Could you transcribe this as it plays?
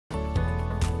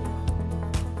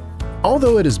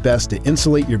Although it is best to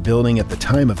insulate your building at the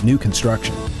time of new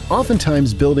construction,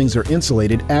 oftentimes buildings are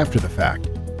insulated after the fact.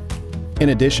 In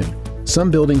addition,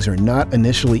 some buildings are not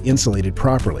initially insulated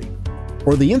properly,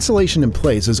 or the insulation in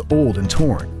place is old and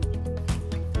torn.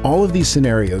 All of these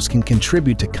scenarios can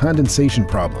contribute to condensation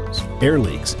problems, air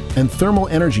leaks, and thermal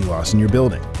energy loss in your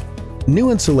building. New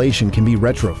insulation can be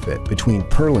retrofit between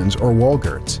purlins or wall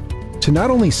girts to not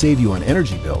only save you on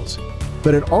energy bills,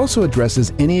 but it also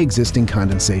addresses any existing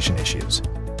condensation issues.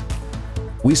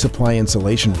 We supply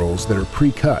insulation rolls that are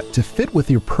pre-cut to fit with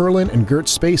your purlin and girt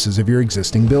spaces of your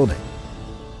existing building.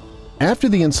 After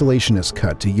the insulation is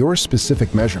cut to your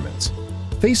specific measurements,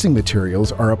 facing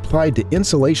materials are applied to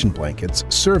insulation blankets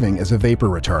serving as a vapor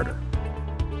retarder.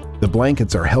 The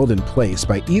blankets are held in place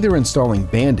by either installing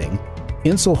banding,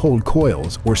 insul-hold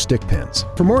coils, or stick pins.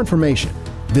 For more information,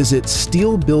 visit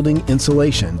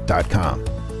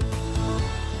steelbuildinginsulation.com.